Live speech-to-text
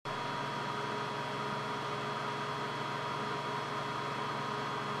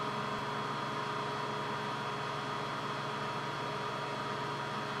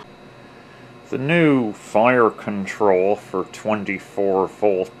The new fire control for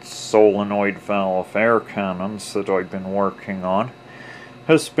 24-volt solenoid valve air cannons that I've been working on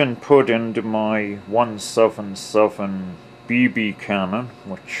has been put into my 177 BB cannon,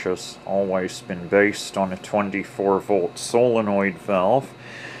 which has always been based on a 24-volt solenoid valve.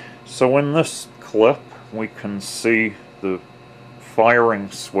 So in this clip we can see the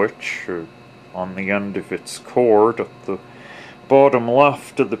firing switch on the end of its cord at the bottom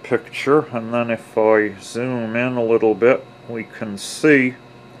left of the picture, and then if I zoom in a little bit we can see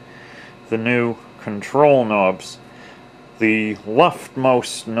the new control knobs. The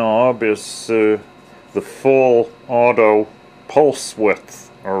leftmost knob is the full auto pulse width,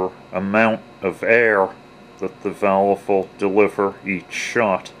 or amount of air that the valve will deliver each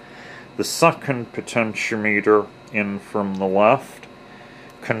shot. The second potentiometer in from the left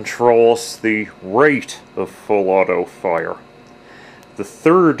controls the rate of full auto fire. The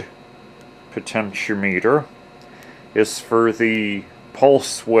third potentiometer is for the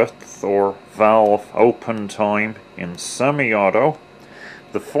pulse width or valve open time in semi-auto.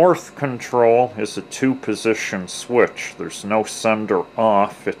 The fourth control is a two-position switch. There's no sender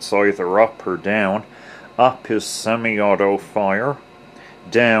off, it's either up or down. Up is semi-auto fire,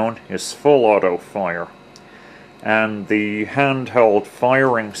 down is full auto fire. And the handheld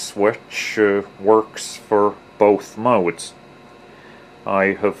firing switch works for both modes.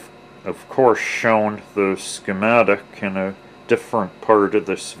 I have, of course, shown the schematic in a different part of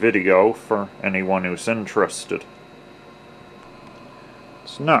this video for anyone who's interested.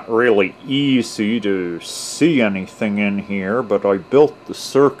 It's not really easy to see anything in here, but I built the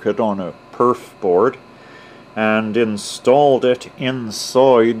circuit on a perf board and installed it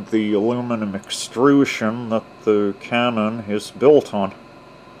inside the aluminum extrusion that the cannon is built on.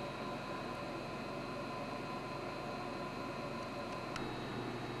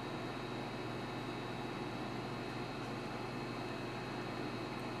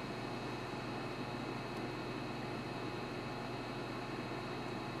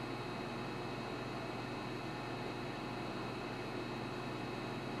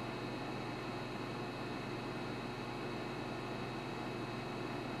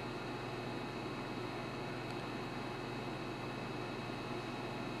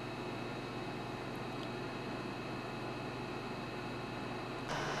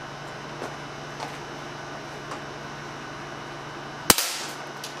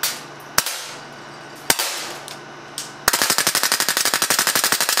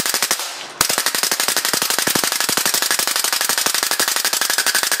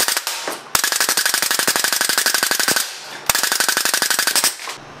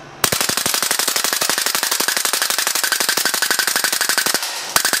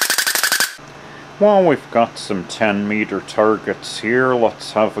 Well, we've got some 10-meter targets here.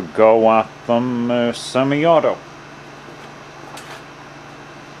 Let's have a go at them semi-auto.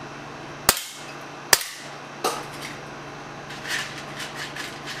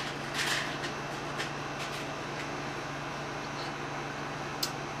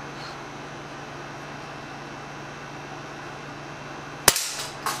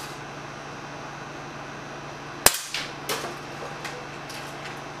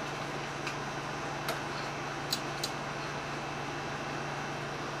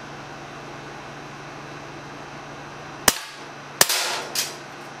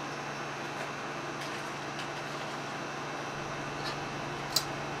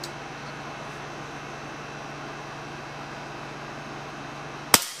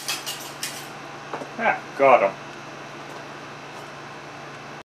 Got him.